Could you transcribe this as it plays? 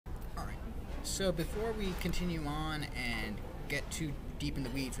So before we continue on and get too deep in the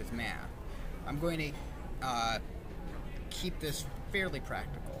weeds with math, I'm going to keep this fairly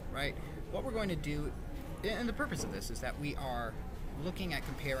practical, right? What we're going to do, and the purpose of this is that we are looking at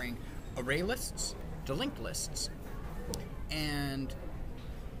comparing array lists to linked lists, and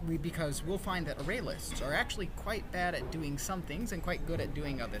because we'll find that array lists are actually quite bad at doing some things and quite good at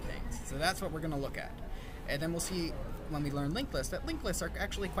doing other things. So that's what we're going to look at. And then we'll see when we learn linked lists that linked lists are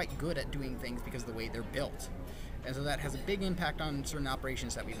actually quite good at doing things because of the way they're built. And so that has a big impact on certain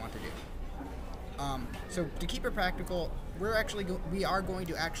operations that we want to do. So to keep it practical, we are going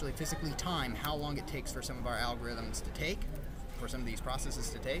to actually physically time how long it takes for some of our algorithms to take, for some of these processes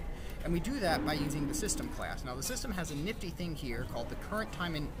to take, and we do that by using the system class. Now the system has a nifty thing here called the current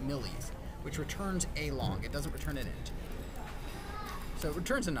time in millis, which returns a long. It doesn't return an int. So it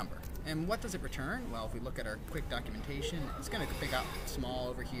returns a number. And what does it return? Well, if we look at our quick documentation, it's going to pick out small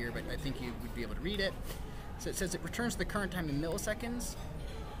over here, but I think you would be able to read it. So it says it returns the current time in milliseconds,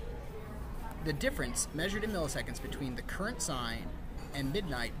 the difference measured in milliseconds between the current sign and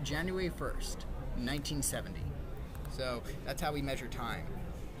midnight, January 1st, 1970. So that's how we measure time.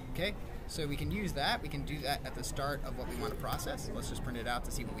 Okay, so we can use that. We can do that at the start of what we want to process. Let's just print it out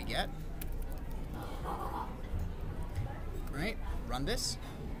to see what we get. Right, run this.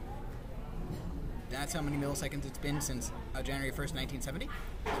 That's how many milliseconds it's been since January 1st, 1970.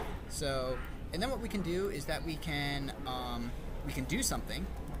 So, and then what we can do is that we can do something.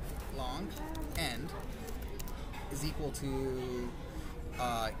 Long end is equal to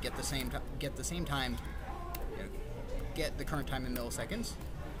get the same time, get the current time in milliseconds,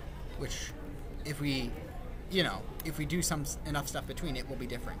 which if we do enough stuff between it will be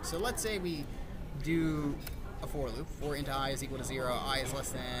different. So let's say we do a for loop, for int I is equal to 0, I is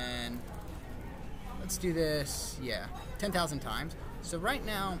less than, let's do this, 10,000 times. So right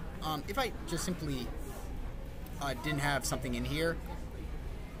now, if I just simply didn't have something in here,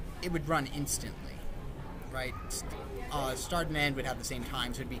 it would run instantly, right? Start and end would have the same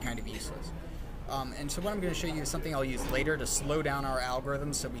time, so it'd be kind of useless. And so what I'm going to show you is something I'll use later to slow down our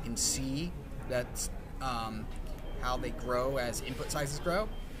algorithms so we can see that how they grow as input sizes grow.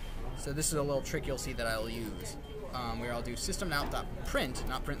 So this is a little trick you'll see that I'll use, where I'll do system.out.print,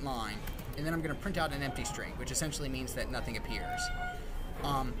 not print line, and then I'm going to print out an empty string, which essentially means that nothing appears.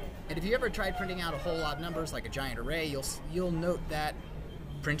 And if you ever tried printing out a whole lot of numbers like a giant array, you'll note that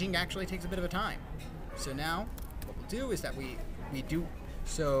printing actually takes a bit of a time. So now what we'll do is that we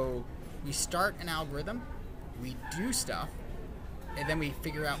start an algorithm, we do stuff, and then we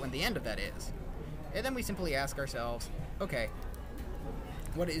figure out when the end of that is. And then we simply ask ourselves, okay,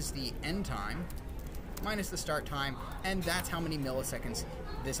 what is the end time minus the start time, and that's how many milliseconds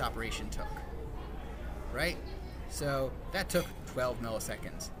this operation took, right? So that took 12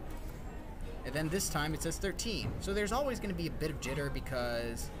 milliseconds. And then this time it says 13. So there's always going to be a bit of jitter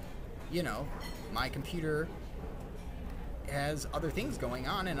because, my computer has other things going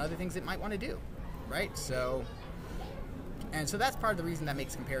on and other things it might want to do, right? So that's part of the reason that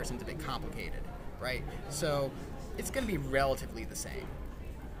makes comparisons a bit complicated, right? So it's going to be relatively the same,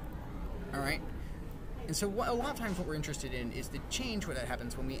 all right? And so a lot of times what we're interested in is the change that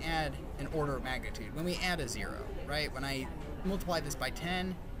happens when we add an order of magnitude, when we add a 0, right? When I multiply this by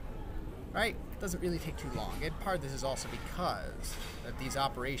 10, right? It doesn't really take too long. And part of this is also because that these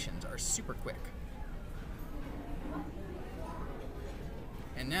operations are super quick.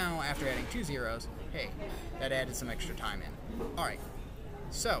 And now, after adding 2 zeros, hey, that added some extra time in. All right,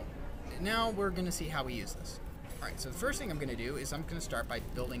 so now we're going to see how we use this. All right, so the first thing I'm going to do is I'm going to start by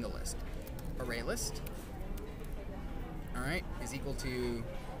building a list. ArrayList, all right, is equal to,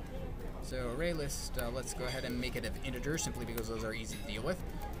 so ArrayList, let's go ahead and make it an integer simply because those are easy to deal with.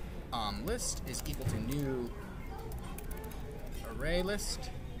 List is equal to new ArrayList,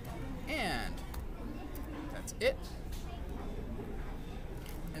 and that's it.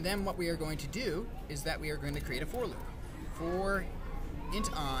 And then what we are going to do is that we are going to create a for loop. For int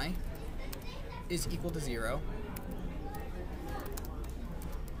I is equal to 0,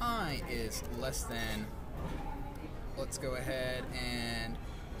 I is less than, let's go ahead and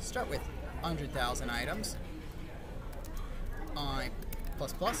start with 100,000 items, I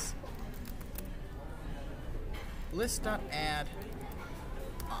plus plus, list.add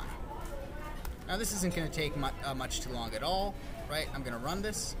I. Now this isn't going to take much too long at all, right? I'm going to run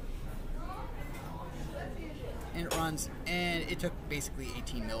this, and it runs, and it took basically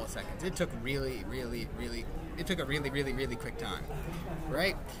 18 milliseconds. It took a really quick time,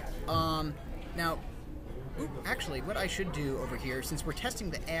 right? Now, actually, what I should do over here, since we're testing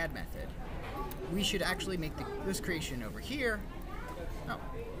the add method, we should actually make this creation over here. Oh,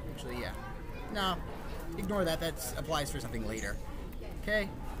 actually, yeah. No, ignore that. That applies for something later. Okay,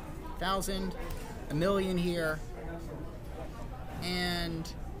 1,000, a million here,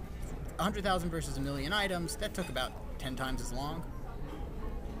 and 100,000 versus a million items. That took about 10 times as long.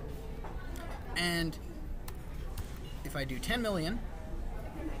 And if I do 10 million,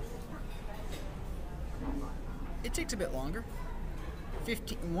 it takes a bit longer.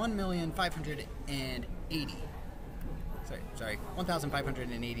 1,580. Sorry,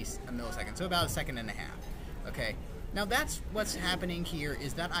 1,580 milliseconds. So about a second and a half. Okay. Now that's what's happening here,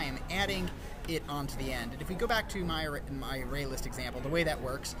 is that I am adding it onto the end. And if we go back to my ArrayList example, the way that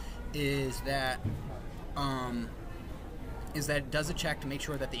works is that it does a check to make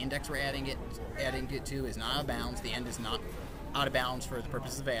sure that the index we're adding it to is not out of bounds. The end is not out of bounds for the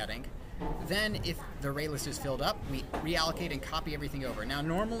purposes of adding. Then, if the ArrayList is filled up, we reallocate and copy everything over. Now,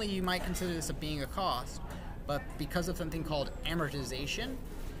 normally you might consider this as being a cost, but because of something called amortization,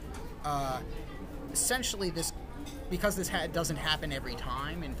 essentially because this doesn't happen every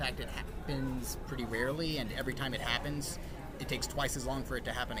time. In fact, it happens pretty rarely, and every time it happens, it takes twice as long for it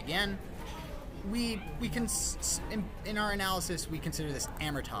to happen again. We can, in our analysis, we consider this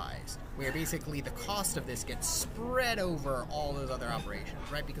amortized, where basically the cost of this gets spread over all those other operations,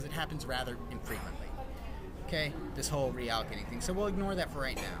 right? Because it happens rather infrequently. Okay, this whole reallocating thing. So we'll ignore that for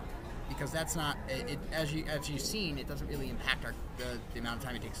right now, because that's not as you've seen, it doesnn't really impact the amount of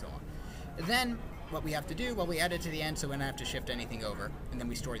time it takes so long. Then what we have to do, well, we add it to the end, so we don't have to shift anything over, and then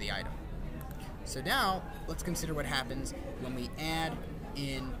we store the item. So now let's consider what happens when we add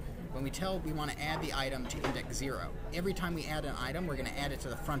in. When we want to add the item to index 0. Every time we add an item, we're going to add it to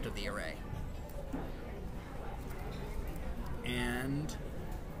the front of the array. And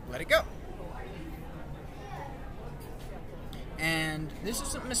let it go. And this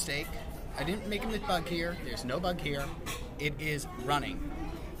is a mistake. I didn't make a bug here. There's no bug here. It is running.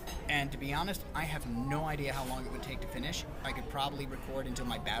 And to be honest, I have no idea how long it would take to finish. I could probably record until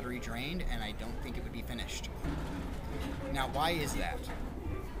my battery drained, and I don't think it would be finished. Now, why is that?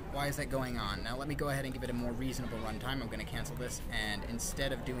 Why is that going on? Now let me go ahead and give it a more reasonable runtime. I'm going to cancel this, and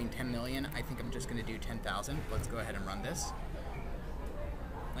instead of doing 10 million, I think I'm just going to do 10,000. Let's go ahead and run this.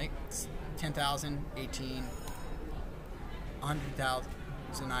 Like 10,000, 18,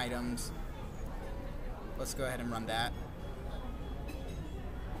 100,000 items. Let's go ahead and run that.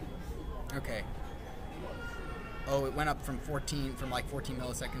 Okay. Oh, it went up from like 14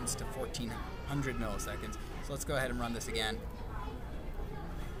 milliseconds to 1,400 milliseconds. So let's go ahead and run this again.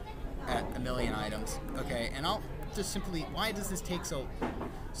 At a million items. Okay, and I'll just simply, why does this take so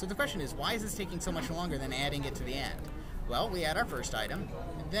the question is, why is this taking so much longer than adding it to the end? Well, we add our first item,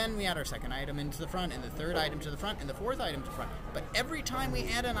 and then we add our second item into the front, and the third item to the front, and the fourth item to the front. But every time we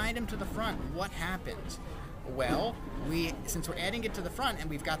add an item to the front, what happens? Well, since we're adding it to the front and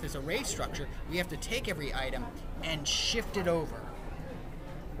we've got this array structure, we have to take every item and shift it over.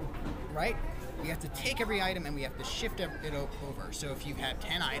 Right? We have to take every item and we have to shift it over. So if you have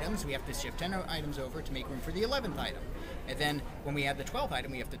 10 items, we have to shift 10 items over to make room for the 11th item. And then when we add the 12th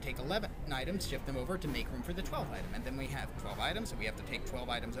item, we have to take 11 items, shift them over to make room for the 12th item. And then we have 12 items, so we have to take 12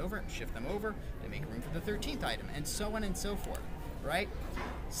 items over, shift them over to make room for the 13th item, and so on and so forth, right?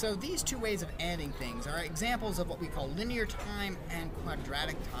 So these two ways of adding things are examples of what we call linear time and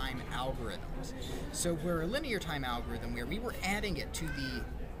quadratic time algorithms. So we're a linear time algorithm where we were adding it to the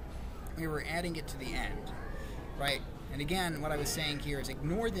end, right? And again, what I was saying here is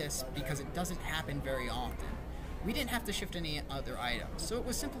ignore this because it doesn't happen very often. We didn't have to shift any other items, so it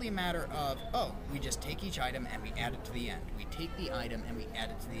was simply a matter of, we just take each item and we add it to the end. We take the item and we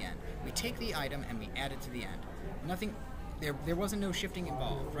add it to the end. We take the item and we add it to the end. Nothing, there wasn't no shifting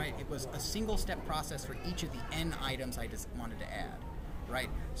involved, right? It was a single step process for each of the n items I just wanted to add,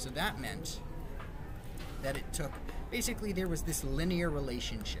 right? So that meant that it took, basically there was this linear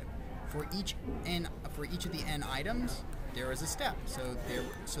relationship. For each of the n items, there was a step. So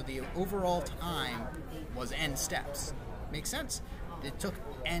the overall time was n steps. Make sense? It took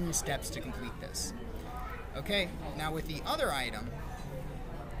n steps to complete this. Okay. Now with the other item,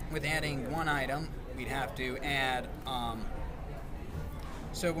 with adding one item, we'd have to add.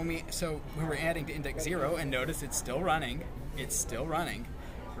 So when we're adding to index 0, and notice it's still running. It's still running,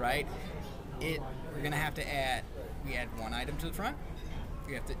 right? We're gonna have to add. We add one item to the front.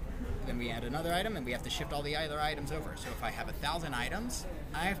 Then we add another item, and we have to shift all the other items over. So if I have 1,000 items,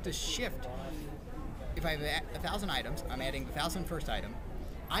 I have to shift. If I have 1,000 items, I'm adding the 1,001st item.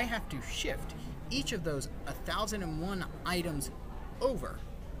 I have to shift each of those 1,001 items over.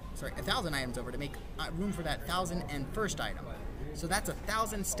 Sorry, 1,000 items over to make room for that 1,001st item. So that's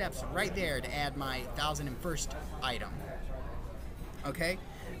 1,000 steps right there to add my 1,001st item. Okay?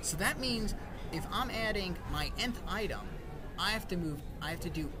 So that means if I'm adding my nth item, I have to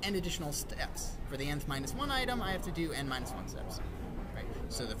do n additional steps. For the nth minus 1 item, I have to do n minus 1 steps. Right?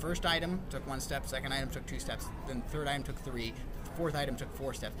 So the first item took 1 step, second item took 2 steps, then the third item took 3, the fourth item took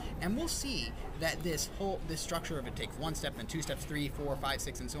 4 steps. And we'll see that this structure of it takes 1 step, then 2 steps, 3, 4, 5,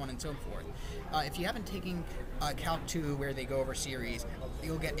 6, and so on and so forth. If you haven't taken Calc 2 where they go over series,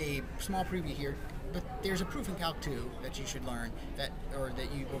 you'll get a small preview here. But there's a proof in Calc 2 that you should learn, that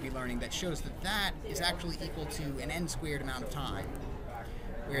you will be learning, that shows that that is actually equal to an n squared amount of time,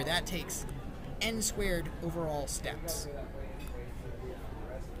 where that takes n squared overall steps.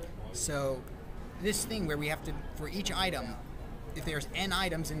 So this thing where we have to, for each item, if there's n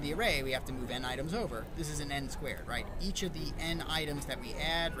items in the array, we have to move n items over. This is an n squared, right? Each of the n items that we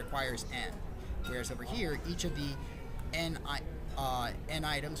add requires n. Whereas over here, each of the n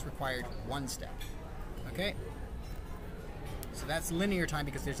items required 1 step. Okay? So that's linear time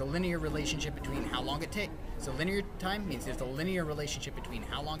because there's a linear relationship between how long it takes. So linear time means there's a linear relationship between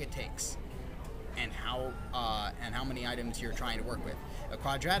how long it takes and how many items you're trying to work with. A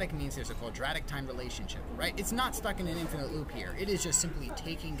quadratic means there's a quadratic time relationship, right? It's not stuck in an infinite loop here. It is just simply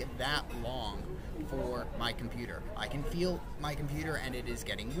taking that long for my computer. I can feel my computer and it is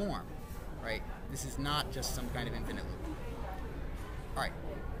getting warm, right? This is not just some kind of infinite loop. All right.